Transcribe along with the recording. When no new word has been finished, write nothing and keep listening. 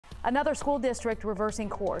Another school district reversing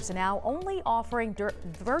course and now only offering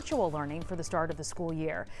virtual learning for the start of the school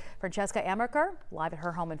year. Francesca Amaker live at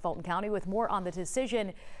her home in Fulton County with more on the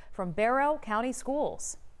decision from Barrow County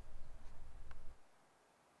Schools.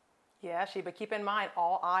 Yeah, but keep in mind,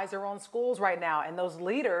 all eyes are on schools right now, and those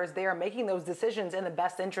leaders, they are making those decisions in the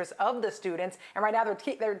best interest of the students. And right now,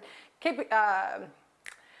 they're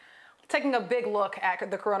taking a big look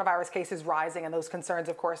at the coronavirus cases rising and those concerns,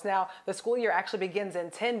 of course. Now, the school year actually begins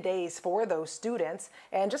in 10 days for those students.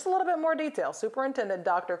 And just a little bit more detail, Superintendent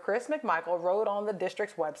Dr. Chris McMichael wrote on the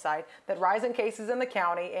district's website that rising cases in the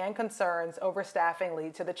county and concerns over staffing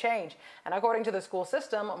lead to the change. And according to the school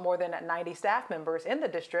system, more than 90 staff members in the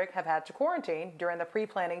district have had to quarantine during the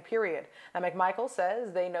pre-planning period. Now, McMichael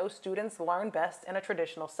says they know students learn best in a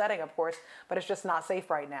traditional setting, of course, but it's just not safe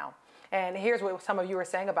right now. And here's what some of you were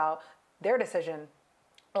saying about their decision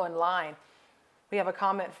online. We have a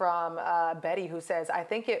comment from Betty who says, I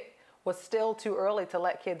think it was still too early to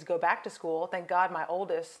let kids go back to school. Thank God my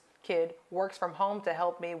oldest kid works from home to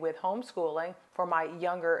help me with homeschooling for my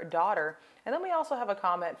younger daughter. And then we also have a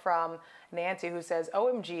comment from Nancy who says,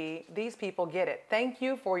 OMG, these people get it. Thank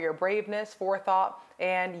you for your braveness, forethought,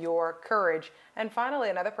 and your courage. And finally,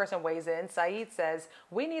 another person weighs in. Saeed says,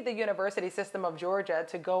 we need the University System of Georgia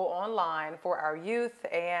to go online for our youth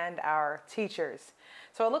and our teachers.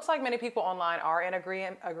 So it looks like many people online are in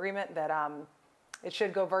agreement that it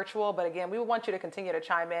should go virtual, but again, we want you to continue to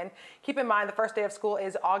chime in. Keep in mind the first day of school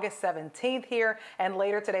is August 17th here, and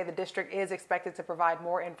later today the district is expected to provide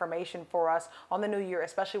more information for us on the new year,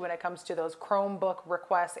 especially when it comes to those Chromebook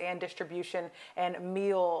requests and distribution and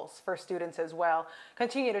meals for students as well.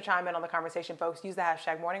 Continue to chime in on the conversation, folks. Use the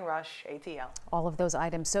hashtag MorningRushATL. All of those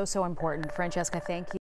items so important. Francesca, thank you.